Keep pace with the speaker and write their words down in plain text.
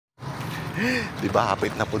Di ba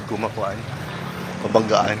hapit na pud kumakuan,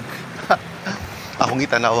 mabanggaan. Akong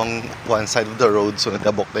gitanawang one side of the road so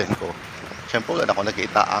nagabok din ko. Siyempre wala na ako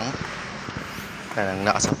nakita ang kanang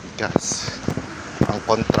naa sa pikas. Ang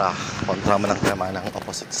kontra man ang naman ang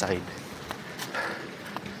opposite side.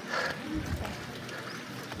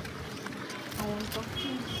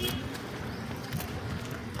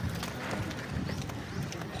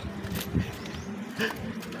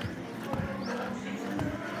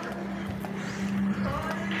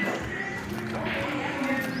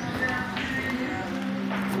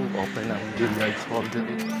 Open ang billiards hall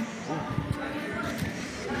dito.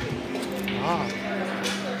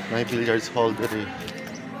 May billiards hall dito.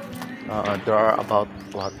 There are about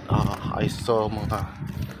what I saw mga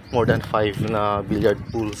more than 5 na billiard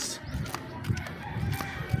pools.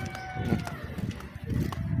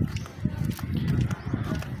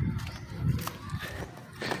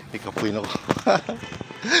 Ikapoy na ko.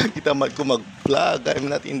 Kita mag ko mag-vlog. I'm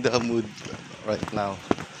not in the mood right now.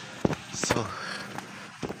 So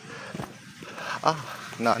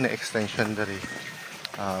na extension dari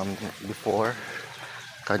before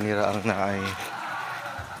kanira ang naay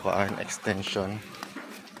kuan extension,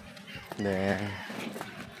 then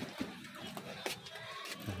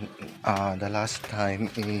the last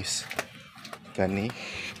time is gani,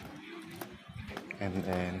 and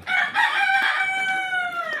then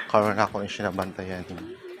karon ako yung sinabantayan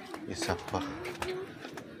isa pa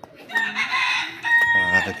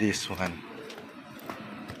this one.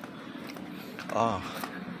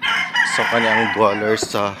 So kanyang dwellers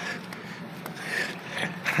sa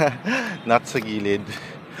not sa gilid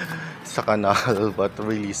sa canal but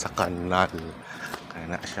really sa canal. Kaya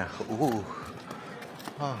na siya.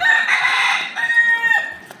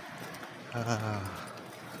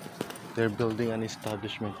 They're building an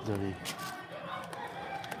establishment there.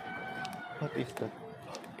 What is that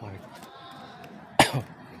part?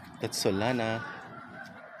 That's Solana.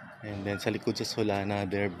 And then sa likod sa Solana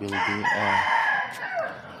they're building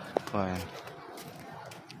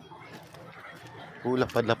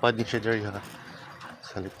lapad-lapad din siya dyan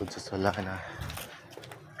sa likod sa Solana.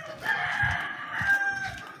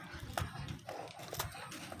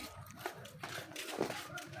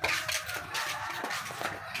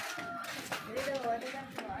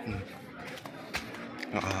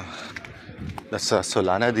 That's a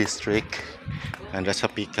Solana district, and that's a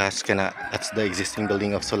Picas that's the existing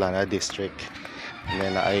building of Solana district. And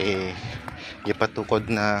then ay ipatukod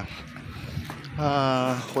na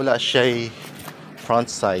wala siya front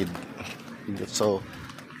side, so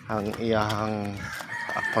ang iyang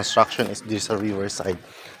construction is this sa river side,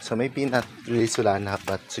 so maybe not really Solana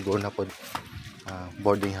but siguro na po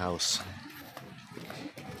boarding house.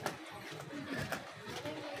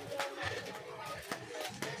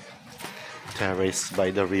 Terrace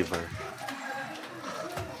by the river.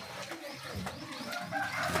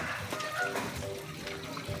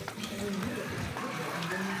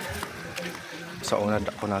 Sa una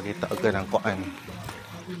ako nakita agad ng kuan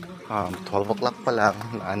 12 o'clock pa lang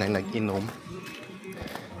naanay nag-inom,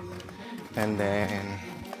 and then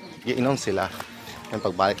iinom sila, and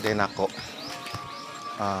pagbalik din ako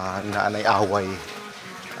naanay away.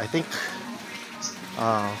 I think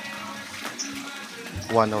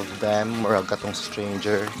one of them murag katong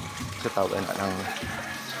stranger katawag na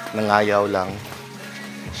nangayaw lang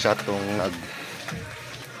siya tong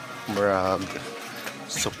murag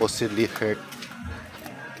supposedly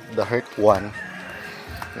hurt one,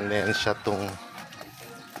 and then siya tong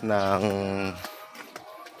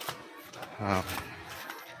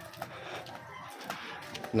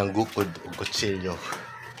nanggukod og kutsilyo.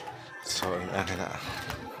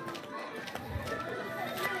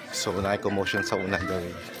 So na commotion sa una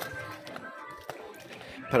dari,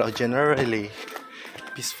 pero generally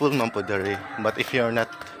peaceful man po dari. But if you're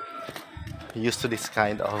not used to this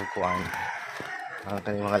kind of kuan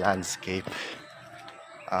kanyang mga landscape,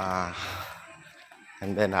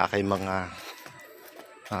 and then kay mga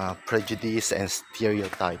prejudice and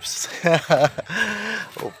stereotypes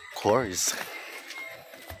of course.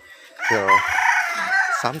 Pero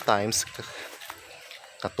sometimes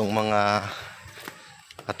katong mga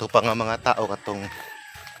tao katong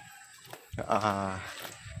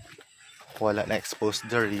wala na exposed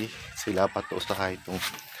diri, sila pato sa itong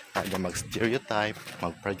mag-stereotype,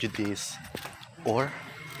 mag-prejudice, or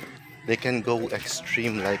they can go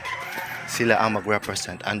extreme like sila ang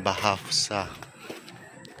mag-represent on behalf sa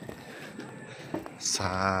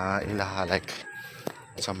ilaha, like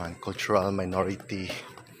sa man cultural minority,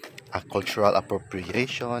 cultural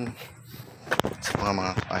appropriation sa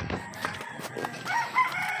mga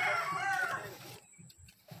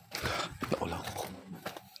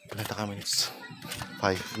minutes.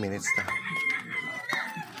 5 minutes na.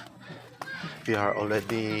 We are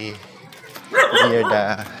already near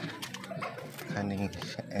the kaning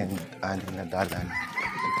and aning na dalan.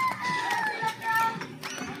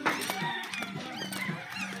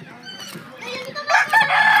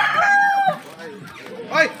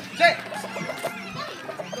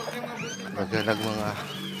 Magalag mga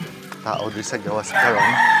tao din sa gawas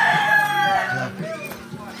karon.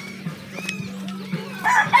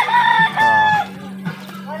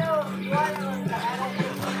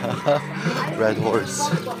 Red horse.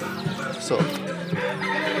 So,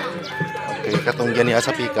 okay, katong ganiya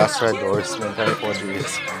sa pikas, red horse, may kami po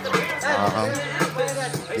is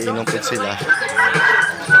iinom po sila.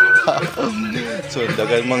 So,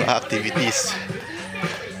 dagal mga activities.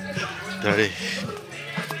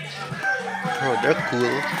 Oh, they're cool,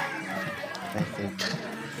 I think.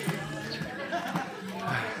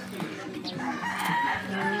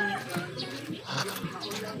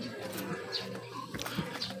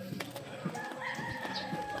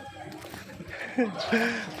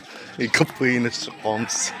 Ikapoy na siya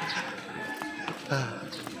comms.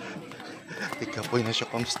 Ikapoy na siya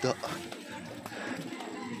comms do.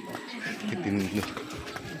 Itinindo.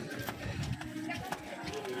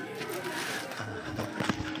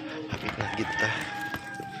 Hapit na kita.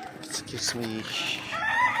 Excuse me.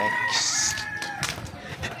 Thanks.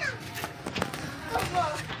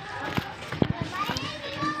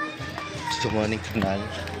 It's the morning canal.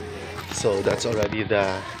 So that's already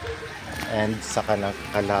the and sa kanang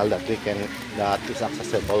canal that is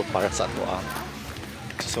accessible para sa ato.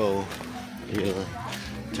 So we'll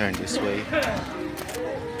turn this way.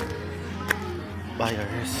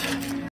 Buyers.